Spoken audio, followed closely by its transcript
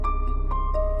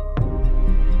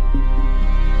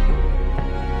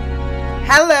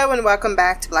Hello and welcome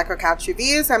back to Black Girl Couch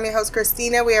Reviews. I'm your host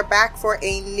Christina. We are back for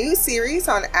a new series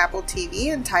on Apple TV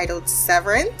entitled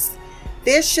Severance.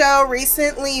 This show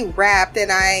recently wrapped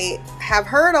and I have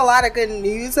heard a lot of good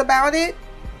news about it.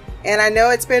 And I know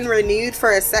it's been renewed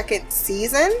for a second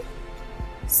season.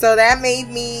 So that made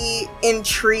me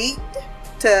intrigued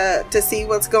to see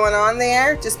what's going on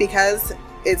there, just because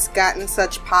it's gotten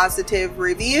such positive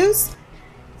reviews.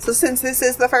 So since this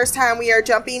is the first time we are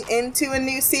jumping into a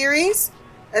new series,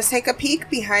 let's take a peek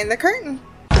behind the curtain.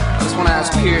 I just want to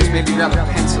ask peers, maybe grab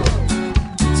a pencil,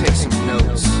 take some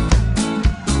notes.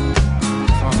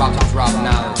 I'm about to drop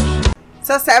knowledge.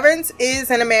 So Severance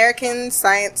is an American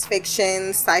science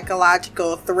fiction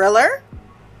psychological thriller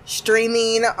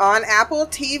streaming on Apple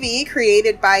TV,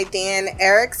 created by Dan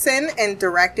Erickson and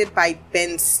directed by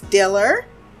Ben Stiller.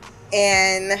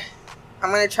 And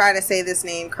I'm going to try to say this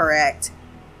name correct.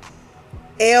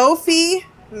 Eofe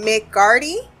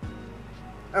McGarty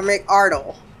or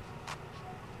McArdle.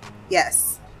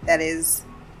 Yes, that is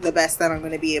the best that I'm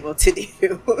going to be able to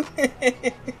do.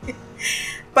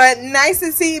 But nice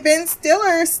to see Ben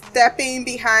Stiller stepping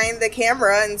behind the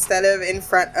camera instead of in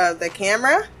front of the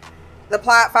camera. The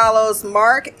plot follows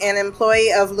Mark, an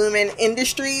employee of Lumen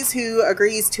Industries, who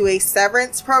agrees to a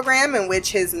severance program in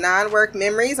which his non-work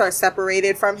memories are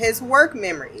separated from his work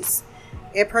memories.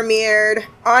 It premiered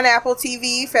on Apple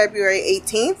TV February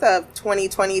 18th of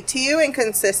 2022 and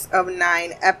consists of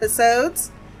 9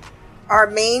 episodes. Our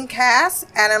main cast: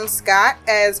 Adam Scott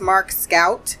as Mark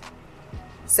Scout,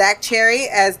 Zach Cherry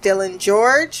as Dylan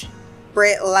George,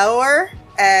 Britt Lower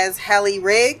as Helly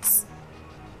Riggs,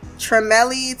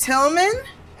 Tremelli Tillman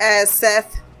as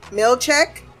Seth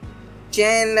Milchek,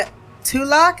 Jen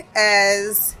Tulloch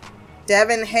as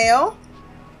Devin Hale,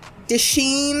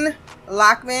 Desheen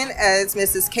Lockman as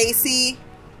Mrs. Casey,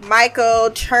 Michael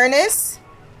Chernus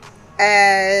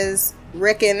as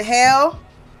Rickon Hale,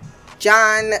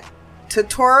 John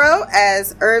Turturro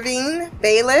as Irving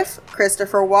Bailiff,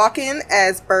 Christopher Walken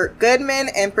as Burt Goodman,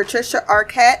 and Patricia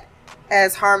Arquette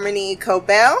as Harmony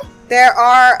Cobell. There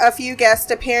are a few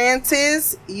guest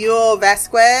appearances: Yul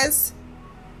Vasquez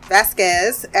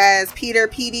as Peter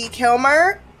P.D.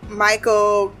 Kilmer,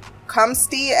 Michael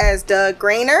Comsty as Doug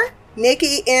Grainer,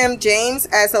 Nikki M. James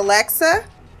as Alexa,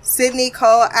 Sydney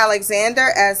Cole Alexander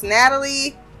as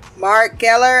Natalie, Mark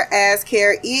Geller as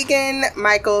Care Egan,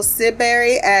 Michael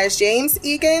Sidbury as James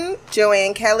Egan,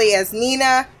 Joanne Kelly as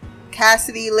Nina,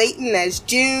 Cassidy Layton as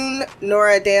June,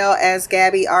 Nora Dale as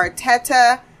Gabby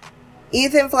Arteta,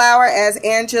 Ethan Flower as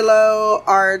Angelo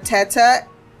Arteta,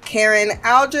 Karen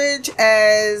Aldridge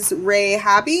as Ray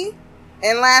Hobby,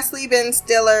 and lastly Ben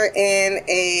Stiller in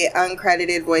a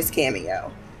uncredited voice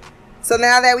cameo. So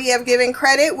now that we have given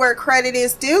credit where credit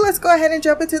is due, let's go ahead and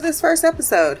jump into this first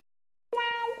episode.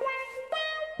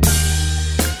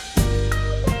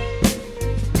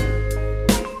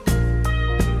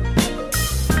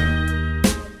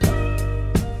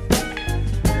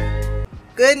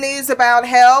 Good News About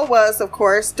Hell was, of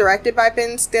course, directed by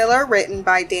Ben Stiller, written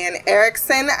by Dan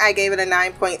Erickson. I gave it a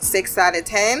 9.6 out of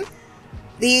 10.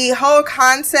 The whole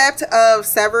concept of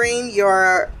severing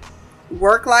your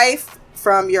work life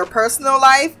from your personal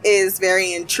life is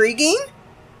very intriguing.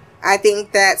 I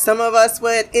think that some of us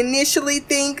would initially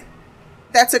think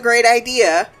that's a great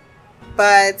idea,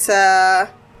 but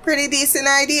pretty decent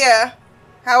idea.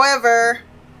 However,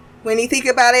 when you think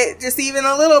about it just even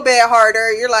a little bit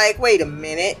harder, you're like, wait a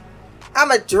minute, I'm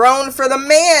a drone for the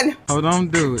man. Oh,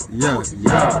 don't do it. Yeah.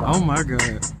 Oh my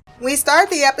God. We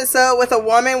start the episode with a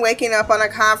woman waking up on a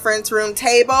conference room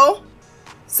table.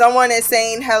 Someone is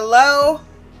saying hello.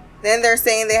 Then they're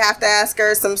saying they have to ask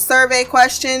her some survey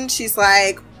questions. She's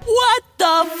like, what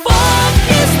the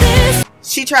fuck is this?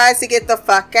 She tries to get the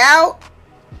fuck out.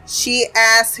 She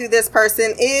asks who this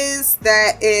person is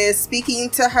that is speaking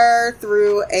to her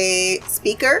through a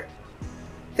speaker.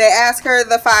 They ask her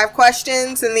the 5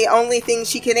 questions, and the only thing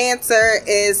she can answer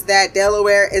is that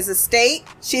Delaware is a state.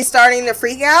 She's starting to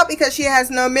freak out because she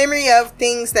has no memory of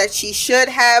things that she should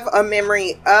have a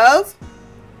memory of.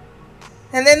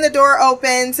 And then the door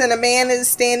opens and a man is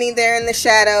standing there in the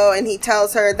shadow, and he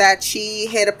tells her that she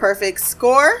hit a perfect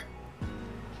score.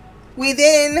 We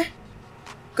then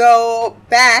go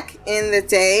back in the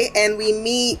day and we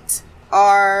meet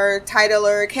our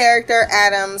titular character,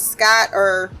 Adam Scott,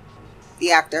 or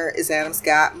the actor is Adam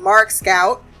Scott, Mark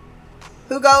Scout,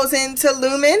 who goes into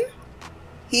Lumen.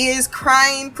 He is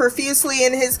crying profusely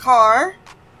in his car,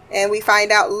 and we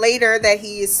find out later that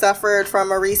he suffered from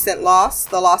a recent loss,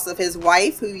 the loss of his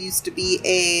wife, who used to be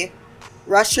a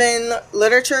Russian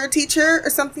literature teacher or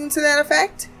something to that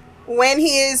effect. When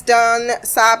he is done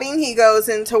sobbing, he goes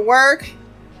into work.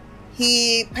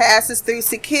 He passes through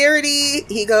security.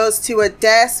 He goes to a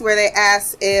desk where they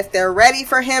ask if they're ready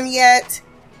for him yet,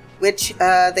 which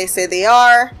they say they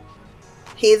are.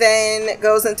 He then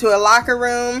goes into a locker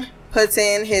room, puts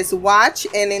in his watch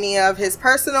and any of his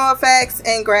personal effects,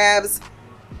 and grabs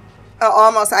an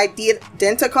almost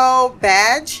identical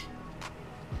badge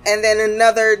and then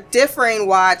another differing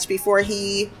watch before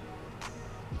he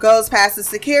goes past the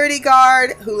security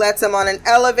guard, who lets him on an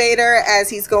elevator. As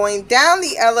he's going down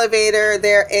the elevator,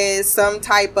 there is some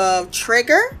type of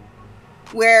trigger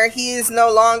where he is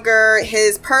no longer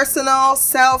his personal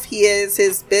self, he is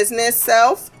his business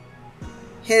self.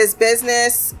 His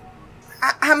business,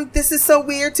 this is so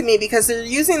weird to me because they're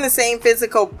using the same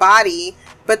physical body,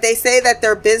 but they say that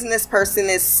their business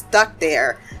person is stuck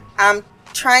there. I'm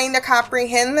trying to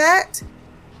comprehend that.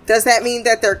 Does that mean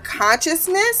that their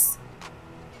consciousness?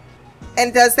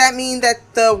 And does that mean that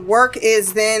the work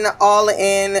is then all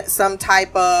in some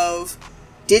type of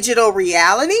digital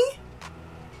reality?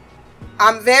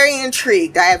 I'm very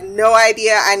intrigued. I have no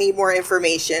idea. I need more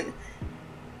information.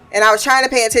 And I was trying to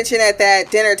pay attention at that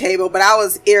dinner table, but I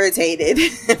was irritated,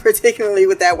 particularly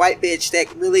with that white bitch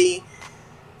that really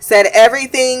said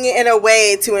everything in a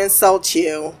way to insult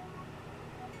you,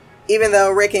 even though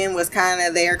Rickon was kind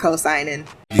of there co-signing.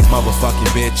 These motherfucking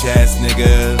bitch ass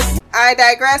niggas. I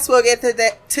digress. We'll get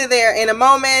to there in a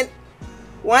moment.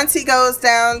 Once he goes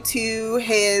down to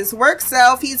his work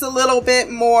self, he's a little bit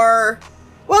more,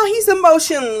 well, he's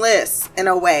emotionless in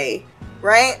a way,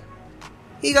 right?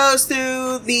 He goes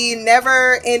through the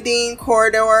never-ending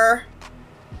corridors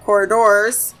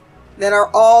that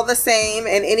are all the same,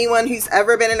 and anyone who's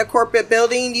ever been in a corporate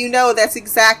building, you know that's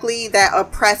exactly that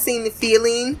oppressing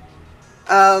feeling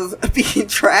of being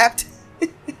trapped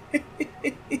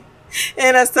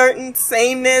in a certain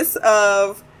sameness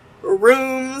of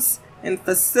rooms and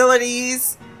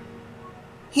facilities.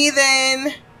 He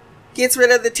then gets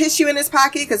rid of the tissue in his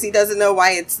pocket because he doesn't know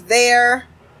why it's there.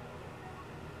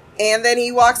 And then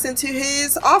he walks into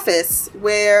his office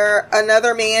where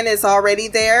another man is already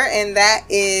there, and that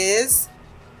is,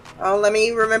 let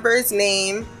me remember his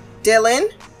name,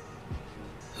 Dylan,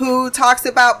 who talks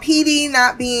about PD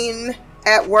not being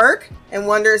at work and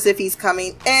wonders if he's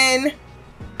coming in.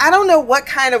 I don't know what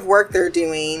kind of work they're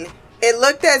doing. It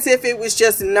looked as if it was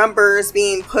just numbers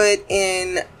being put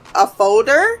in a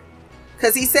folder,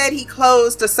 because he said he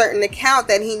closed a certain account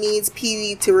that he needs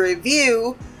PD to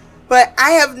review. But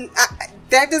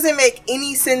that doesn't make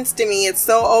any sense to me. It's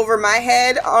so over my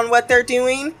head on what they're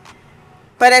doing.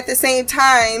 But at the same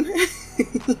time,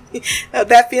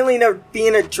 that feeling of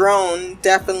being a drone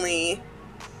definitely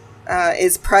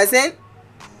is present.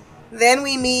 Then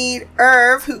we meet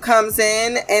Irv, who comes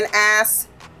in and asks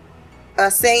a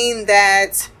saying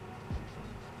that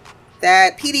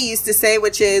PD used to say,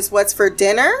 which is, "What's for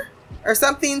dinner?" or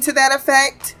something to that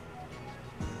effect.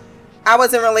 I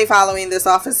wasn't really following this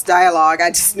office dialogue.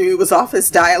 I just knew it was office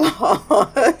dialogue.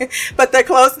 But the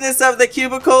closeness of the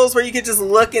cubicles where you could just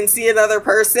look and see another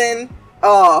person.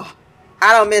 Oh,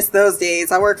 I don't miss those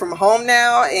days. I work from home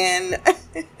now, and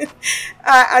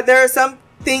there are some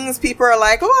things people are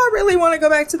like, oh, I really want to go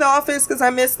back to the office because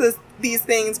I miss these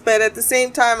things. But at the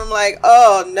same time, I'm like,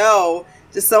 oh no,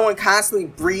 just someone constantly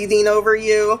breathing over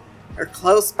you or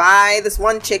close by. This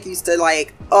one chick used to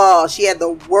she had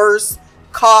the worst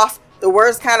cough, the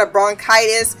worst kind of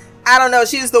bronchitis. I don't know.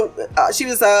 She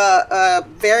was a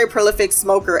very prolific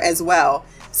smoker as well.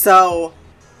 So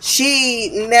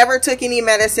she never took any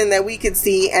medicine that we could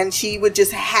see, and she would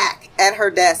just hack at her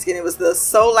desk, and it was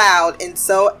so loud and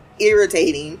so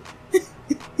irritating.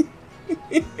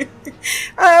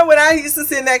 When I used to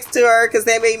sit next to her, because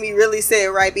they made me really sit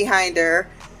right behind her,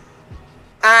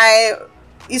 I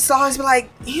used to always be like,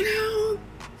 do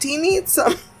you need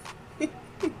some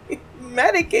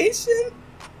medication?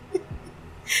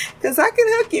 Because I can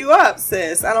hook you up,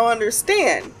 sis. I don't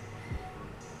understand.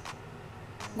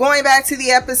 Going back to the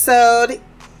episode,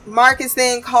 Mark is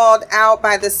then called out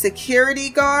by the security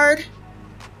guard.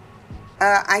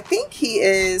 I think he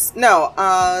is...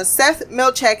 Seth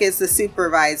Milchek is the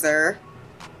supervisor.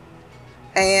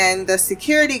 And the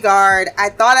security guard, I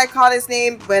thought I caught his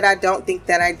name, but I don't think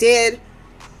that I did.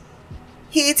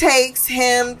 He takes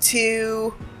him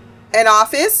to an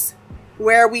office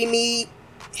where we meet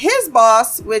his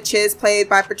boss, which is played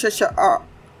by Patricia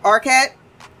Arquette,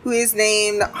 who is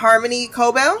named Harmony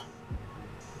Cobell.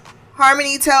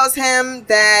 Harmony tells him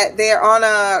that they're on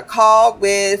a call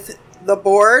with the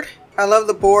board. I love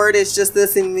the board. It's just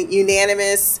this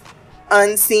unanimous,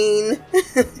 unseen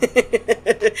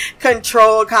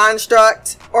control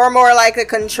construct, or more like a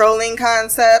controlling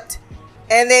concept.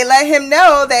 And they let him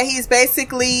know that he's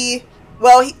basically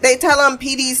Well, they tell him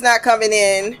PD's not coming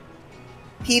in.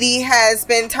 PD has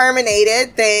been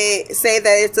terminated. They say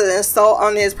that it's an assault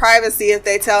on his privacy if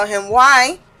they tell him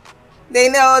why. They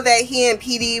know that he and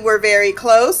PD were very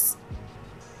close,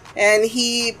 and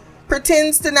he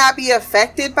pretends to not be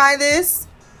affected by this,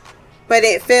 but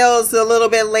it fails a little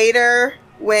bit later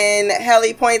when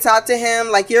Helly points out to him,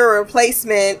 like, you're a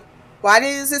replacement. Why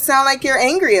does it sound like you're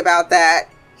angry about that?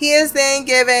 He is then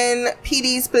given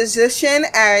PD's position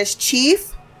as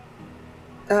chief.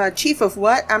 Chief of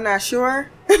what? I'm not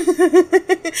sure.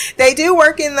 They do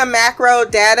work in the macro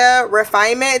data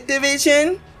refinement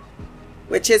division,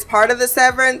 which is part of the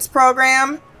severance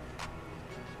program.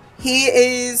 He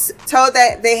is told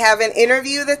that they have an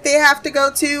interview that they have to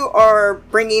go to, or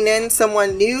bringing in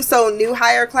someone new, so new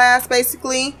hire class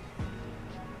basically.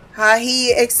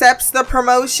 He accepts the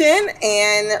promotion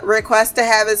and requests to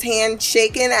have his hand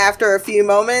shaken after a few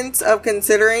moments of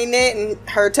considering it and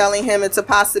her telling him it's a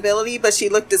possibility, but she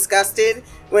looked disgusted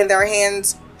when their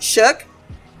hands shook.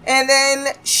 And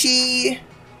then she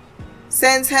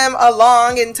sends him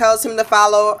along and tells him to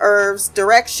follow Irv's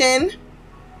direction,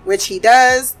 which he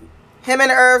does. Him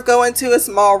and Irv go into a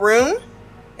small room,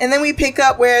 and then we pick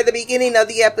up where the beginning of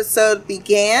the episode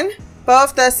began.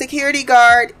 Both the security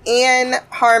guard and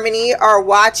Harmony are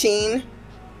watching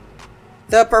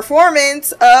the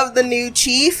performance of the new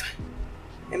chief,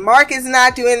 and Mark is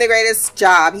not doing the greatest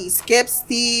job. He skips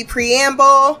the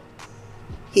preamble.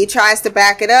 He tries to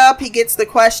back it up. He gets the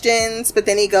questions, but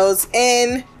then he goes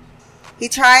in. He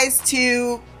tries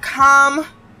to calm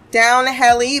down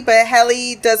Helly, but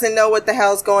Helly doesn't know what the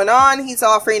hell's going on. He's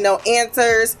offering no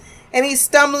answers, and he's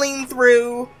stumbling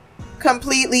through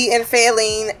completely and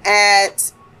failing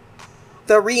at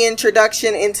the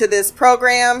reintroduction into this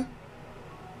program.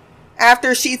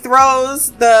 After she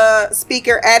throws the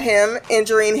speaker at him,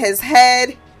 injuring his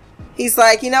head, he's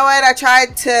like, you know what? I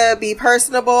tried to be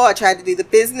personable. I tried to do the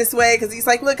business way, because he's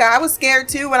like, look, I was scared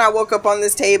too when I woke up on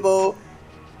this table,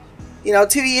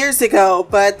 2 years ago,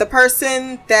 but the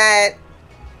person that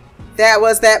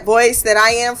was that voice that I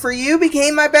am for you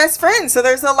became my best friend. So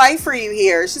there's a life for you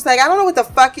here. She's like, I don't know what the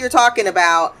fuck you're talking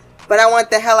about, but I want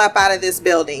the hell up out of this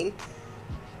building.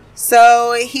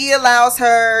 So he allows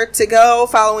her to go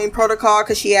following protocol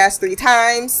because she asked 3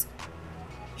 times.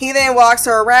 He then walks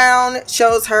her around,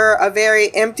 shows her a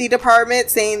very empty department,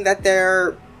 saying that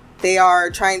they are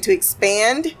trying to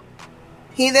expand.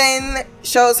 He then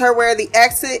shows her where the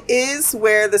exit is,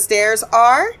 where the stairs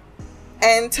are,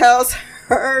 and tells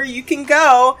her, you can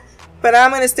go, but I'm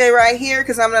going to stay right here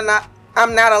because I'm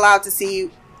not allowed to see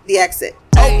the exit.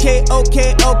 Okay.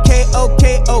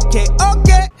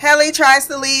 Helly tries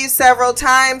to leave several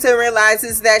times and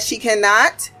realizes that she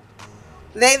cannot.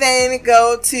 They then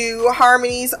go to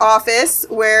Harmony's office,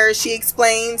 where she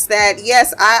explains that,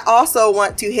 yes, I also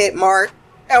want to hit Mark.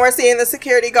 And we're seeing the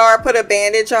security guard put a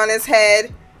bandage on his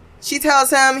head. She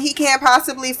tells him he can't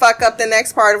possibly fuck up the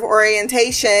next part of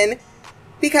orientation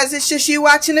because it's just you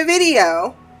watching a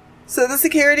video. So the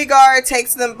security guard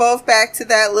takes them both back to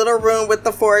that little room with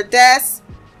the 4 desks.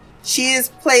 She is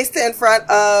placed in front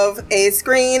of a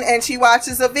screen, and she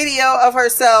watches a video of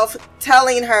herself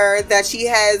telling her that she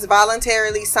has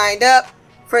voluntarily signed up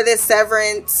for this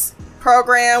severance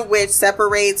program, which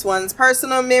separates one's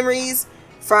personal memories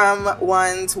from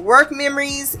one's work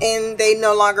memories, and they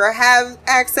no longer have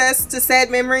access to said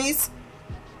memories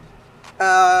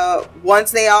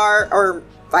once they are, or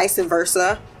vice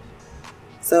versa.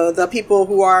 So the people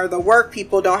who are the work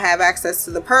people don't have access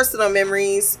to the personal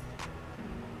memories,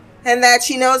 and that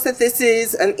she knows that this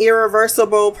is an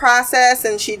irreversible process,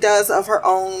 and she does of her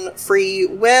own free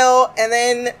will. And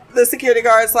then the security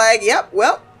guard's like, yep,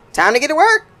 well, time to get to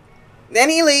work. Then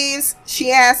he leaves.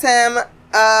 She asks him,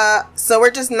 so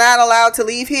we're just not allowed to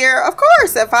leave here? Of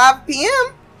course, at 5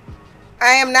 p.m.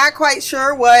 I am not quite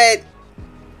sure what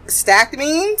stacked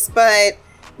means, but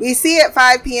we see at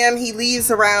 5 p.m. he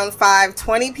leaves around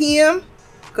 5:20 p.m.,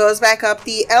 goes back up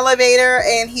the elevator,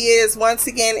 and he is once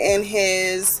again in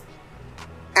his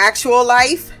actual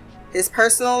life, his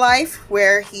personal life,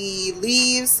 where he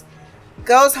leaves,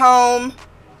 goes home,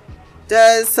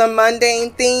 does some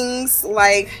mundane things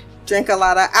like drink a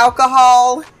lot of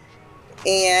alcohol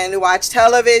and watch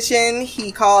television.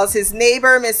 He calls his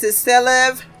neighbor, Mrs.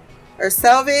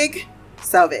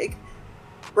 Selvig,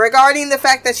 regarding the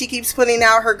fact that she keeps putting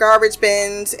out her garbage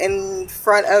bins in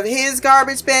front of his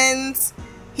garbage bins.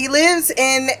 He lives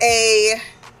in a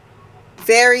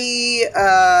very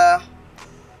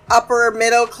upper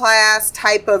middle class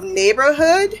type of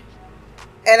neighborhood,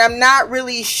 and I'm not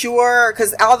really sure,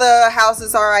 because all the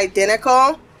houses are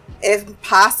identical, if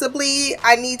possibly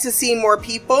I need to see more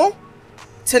people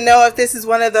to know if this is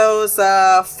one of those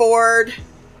Ford,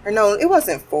 or no, it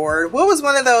wasn't Ford. What was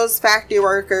one of those factory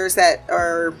workers that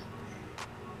are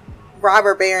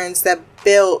robber barons that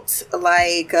built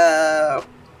like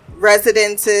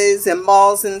residences and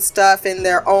malls and stuff in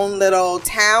their own little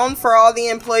town for all the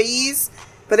employees,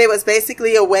 but it was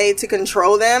basically a way to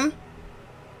control them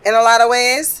in a lot of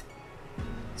ways.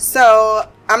 So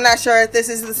I'm not sure if this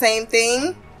is the same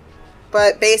thing,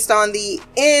 but based on the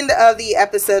end of the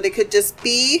episode, it could just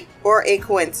be or a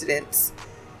coincidence.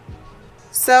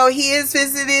 So he is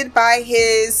visited by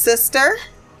his sister,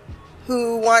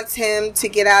 who wants him to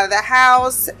get out of the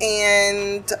house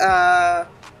and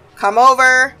come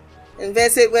over and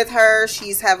visit with her.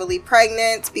 She's heavily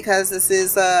pregnant because this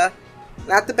is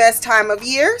not the best time of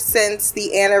year since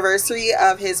the anniversary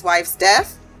of his wife's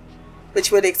death,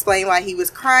 which would explain why he was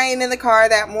crying in the car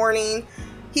that morning.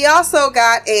 He also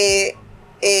got a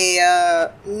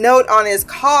note on his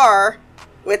car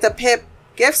with a PIP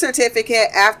gift certificate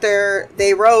after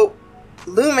they wrote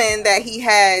Lumen that he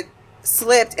had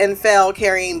slipped and fell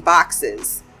carrying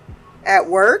boxes at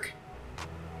work.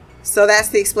 So that's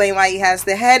to explain why he has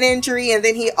the head injury. And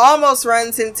then he almost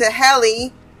runs into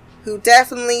Helly, who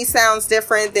definitely sounds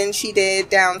different than she did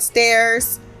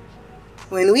downstairs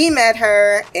when we met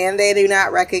her, and they do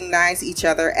not recognize each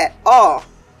other at all.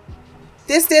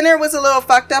 This dinner was a little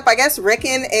fucked up. I guess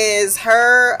Rickon is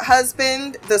her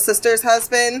husband, the sister's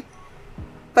husband.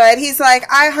 But he's like,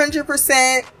 I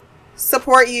 100%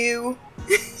 support you.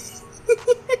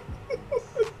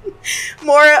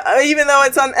 More, even though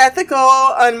it's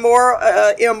unethical,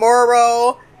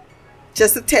 immoral,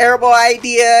 just a terrible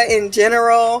idea in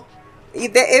general.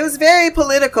 It was very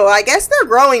political. I guess they're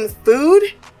growing food.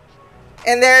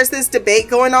 And there's this debate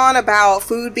going on about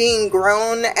food being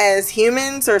grown as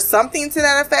humans or something to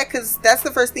that effect. Because that's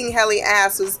the first thing Helly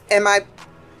asked was, am I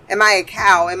a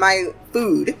cow? Am I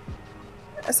food?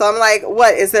 So I'm like,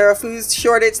 what? Is there a food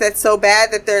shortage that's so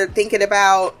bad that they're thinking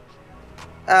about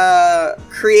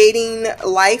creating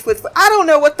life with... I don't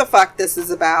know what the fuck this is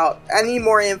about. I need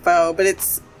more info, but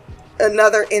it's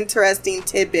another interesting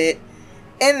tidbit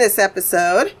in this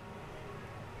episode.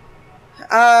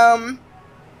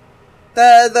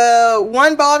 The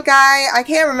one bald guy, I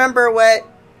can't remember what...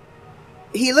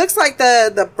 He looks like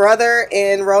the brother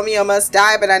in Romeo Must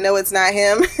Die, but I know it's not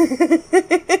him.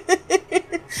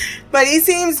 But he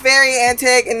seems very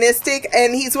antagonistic,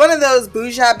 and he's one of those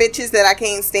bourgeois bitches that I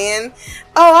can't stand.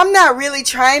 Oh, I'm not really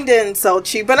trying to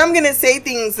insult you, but I'm going to say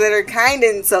things that are kind of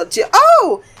insult you.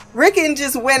 Oh, Rickon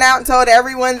just went out and told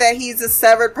everyone that he's a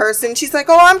severed person. She's like,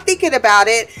 oh, I'm thinking about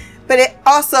it. But it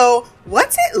also,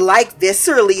 what's it like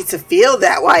viscerally to feel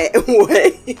that way?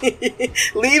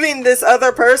 Leaving this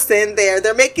other person there.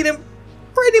 They're making him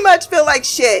pretty much feel like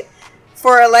shit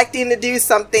for electing to do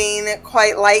something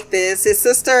quite like this. His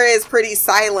sister is pretty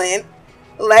silent,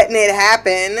 letting it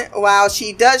happen, while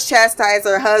she does chastise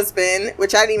her husband,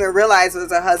 which I didn't even realize was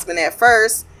her husband at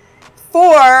first,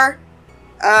 for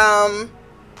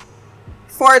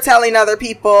telling other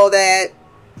people that,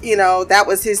 you know, that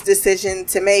was his decision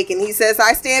to make. And he says,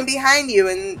 I stand behind you,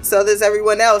 and so does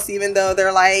everyone else, even though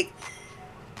they're like,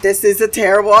 this is a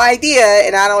terrible idea,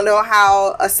 and I don't know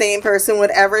how a sane person would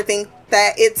ever think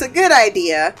that it's a good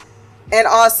idea. And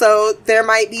also, there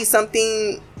might be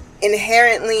something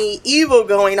inherently evil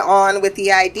going on with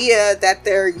the idea that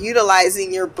they're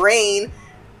utilizing your brain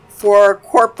for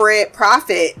corporate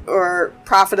profit or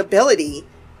profitability,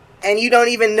 and you don't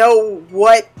even know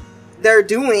what they're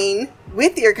doing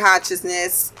with your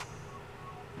consciousness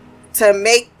to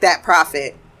make that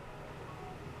profit.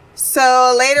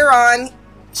 So later on,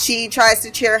 she tries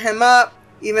to cheer him up,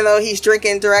 even though he's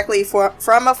drinking directly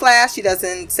from a flask. She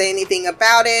doesn't say anything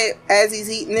about it as he's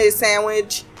eating his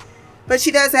sandwich. But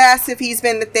she does ask if he's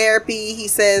been to therapy. He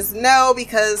says no,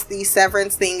 because the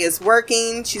severance thing is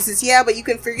working. She says, yeah, but you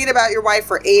can forget about your wife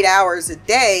for 8 hours a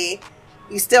day.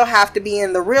 You still have to be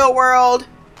in the real world.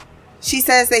 She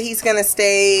says that he's going to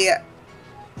stay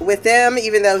with them,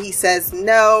 even though he says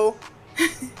no.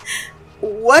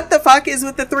 What the fuck is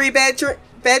with the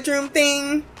 3-bedroom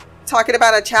thing? Talking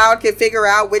about a child can figure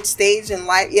out which stage in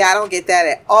life. Yeah, I don't get that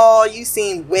at all. You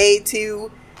seem way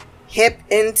too hip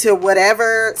into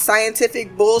whatever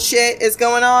scientific bullshit is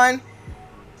going on.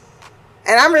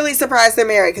 And I'm really surprised they're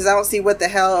married, because I don't see what the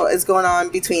hell is going on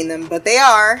between them. But they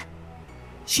are.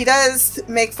 She does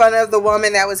make fun of the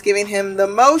woman that was giving him the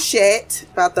most shit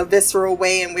about the visceral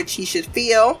way in which he should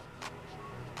feel.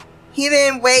 He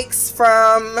then wakes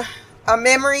from a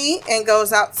memory and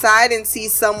goes outside and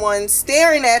sees someone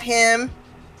staring at him.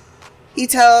 He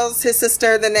tells his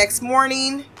sister the next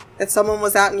morning that someone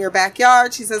was out in your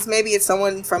backyard. She says maybe it's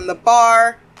someone from the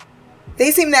bar. They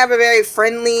seem to have a very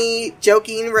friendly,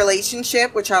 joking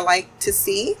relationship, which I like to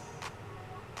see.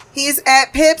 He's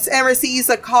at Pips and receives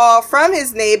a call from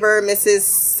his neighbor, Mrs.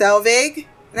 Selvig.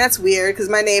 That's weird, because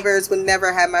my neighbors would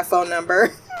never have my phone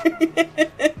number.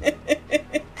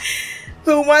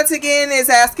 Who once again is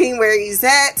asking where he's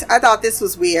at. I thought this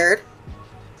was weird,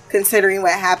 considering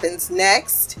what happens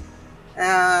next.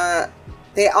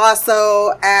 They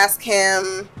also ask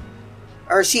him,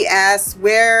 or she asks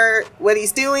what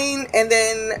he's doing, and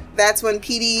then that's when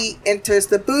Petey enters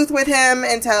the booth with him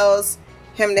and tells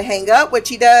him to hang up, which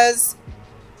he does.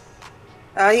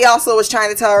 He also was trying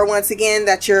to tell her once again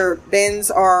that your bins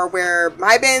are where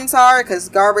my bins are, because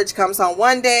garbage comes on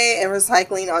one day and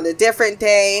recycling on a different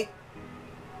day.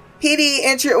 Petey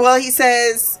he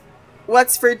says,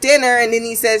 "What's for dinner?" And then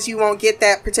he says, "You won't get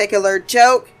that particular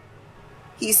joke."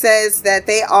 He says that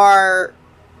they are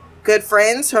good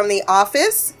friends from the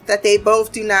office, that they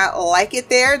both do not like it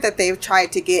there, that they've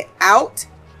tried to get out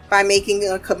by making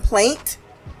a complaint.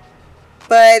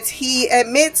 But he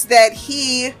admits that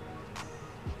he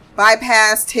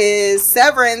bypassed his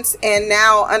severance and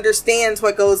now understands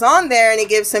what goes on there, and it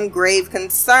gives him grave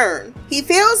concern. He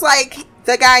feels like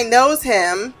the guy knows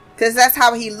him, because that's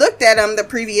how he looked at him the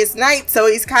previous night, so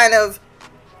he's kind of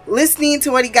listening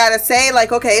to what he gotta say,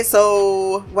 like, okay,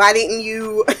 so why didn't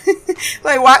you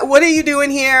what are you doing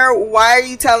here? Why are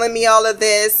you telling me all of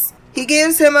this? He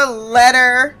gives him a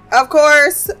letter, of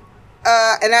course,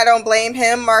 and I don't blame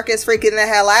him. Mark is freaking the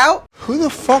hell out. Who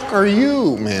the fuck are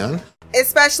you, man?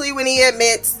 Especially when he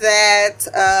admits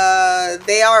that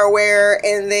they are aware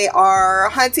and they are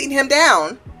hunting him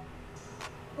down.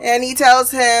 And he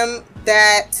tells him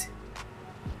that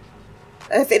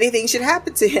if anything should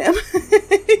happen to him,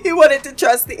 he wanted to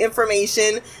trust the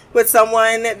information with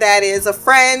someone that is a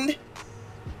friend.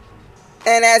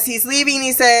 And as he's leaving,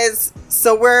 he says,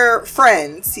 "So we're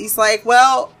friends." He's like,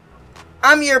 "Well,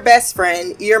 I'm your best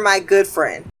friend. You're my good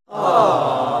friend."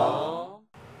 Aww.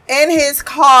 In his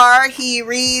car, he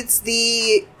reads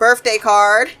the birthday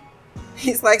card.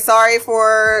 He's like, "Sorry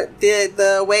for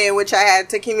the way in which I had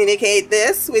to communicate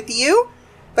this with you.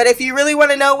 But if you really want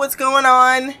to know what's going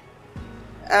on,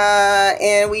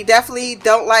 and we definitely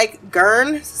don't like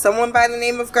Gurn," someone by the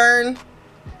name of Gurn,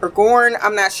 or Gorn,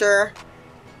 I'm not sure.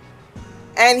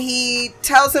 And he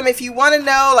tells him, if you want to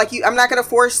know, I'm not going to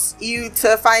force you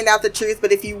to find out the truth,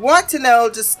 but if you want to know,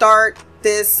 just start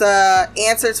this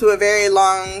answer to a very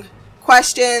long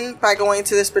question by going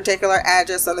to this particular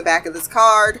address on the back of this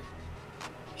card.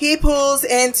 He pulls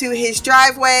into his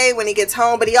driveway when he gets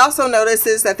home, but he also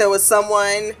notices that there was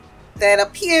someone that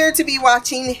appeared to be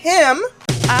watching him.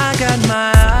 I got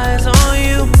my eyes on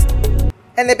you.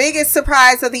 And the biggest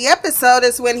surprise of the episode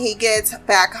is when he gets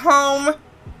back home.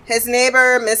 His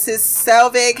neighbor, Mrs.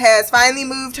 Selvig, has finally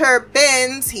moved her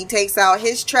bins. He takes out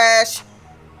his trash,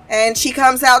 and she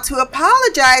comes out to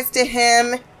apologize to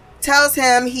him, tells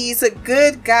him he's a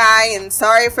good guy and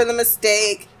sorry for the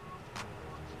mistake.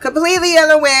 Completely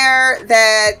unaware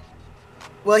that,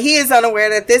 he is unaware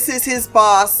that this is his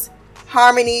boss,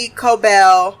 Harmony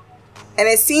Cobell. And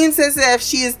it seems as if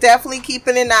she is definitely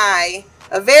keeping an eye,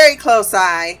 a very close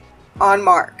eye, on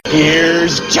Mark.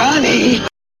 Here's Johnny!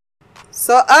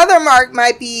 So other Mark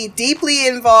might be deeply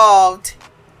involved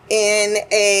in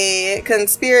a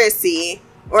conspiracy,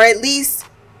 or at least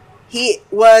he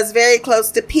was very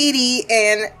close to Petey,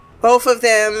 and both of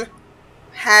them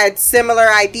had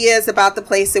similar ideas about the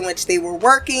place in which they were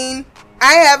working.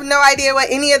 I have no idea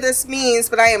what any of this means,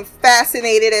 but I am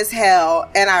fascinated as hell,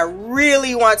 and I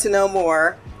really want to know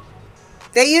more.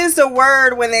 They used a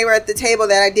word when they were at the table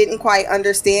that I didn't quite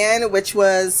understand, which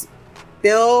was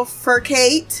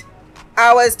bifurcate.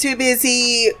 I was too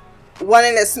busy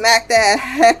wanting to smack the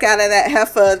heck out of that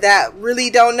heifer that really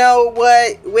don't know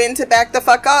when to back the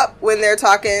fuck up when they're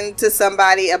talking to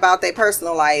somebody about their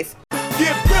personal life.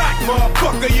 Get back,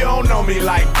 motherfucker, you don't know me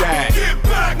like that. Get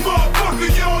back, motherfucker,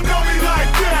 you don't know me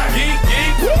like that. Yeet,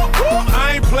 yeet, whoop, whoop.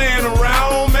 I ain't playing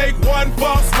around. Make one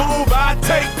false move, I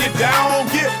take you down.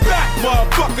 Get back,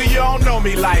 motherfucker, you don't know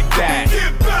me like that.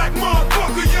 Get back,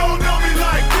 motherfucker, you don't know me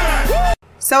like that.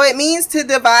 So it means to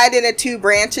divide into two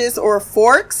branches or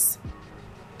forks.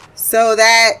 So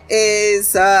that is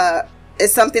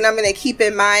something I'm going to keep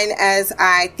in mind as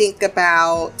I think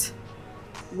about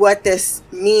what this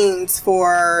means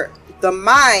for the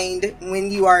mind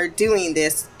when you are doing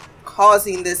this,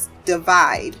 causing this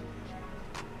divide.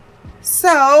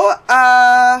 So,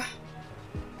 I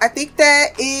think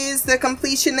that is the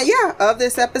completion of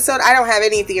this episode. I don't have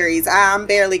any theories. I'm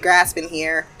barely grasping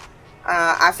here.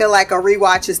 I feel like a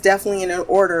rewatch is definitely in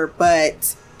order,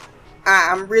 but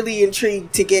I'm really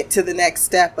intrigued to get to the next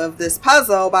step of this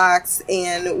puzzle box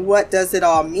and what does it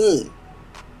all mean.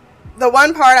 The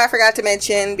one part I forgot to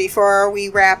mention before we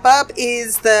wrap up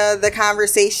is the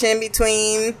conversation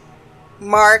between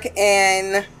Mark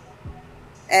and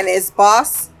his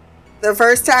boss. The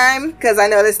first time, because I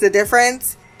noticed the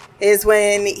difference, is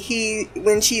when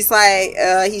she's like,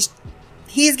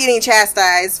 he's getting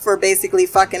chastised for basically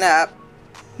fucking up.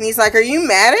 And he's like, are you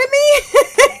mad at me?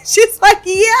 She's like,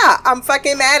 yeah, I'm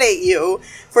fucking mad at you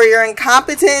for your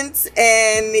incompetence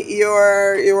and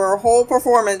your whole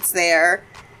performance there.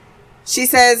 She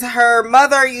says her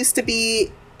mother used to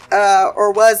be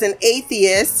or was an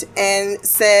atheist and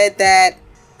said that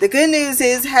the good news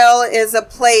is hell is a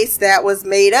place that was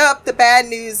made up. The bad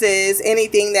news is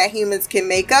anything that humans can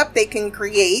make up, they can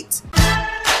create.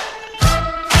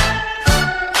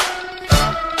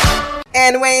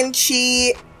 And when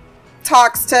she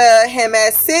talks to him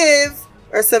as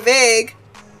Savig,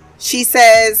 she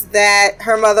says that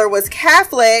her mother was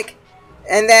Catholic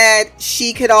and that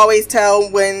she could always tell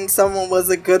when someone was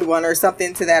a good one or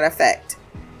something to that effect.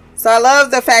 So I love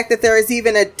the fact that there is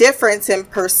even a difference in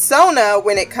persona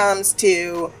when it comes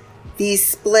to the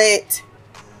split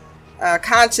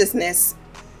consciousness,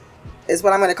 is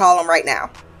what I'm going to call them right now.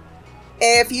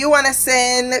 If you want to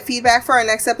send feedback for our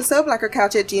next episode,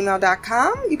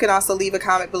 blackercouch@gmail.com. You can also leave a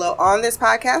comment below on this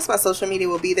podcast. My social media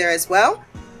will be there as well.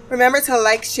 Remember to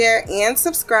like, share, and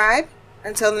subscribe.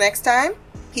 Until the next time,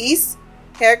 peace,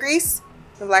 hair grease,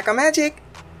 and black on magic.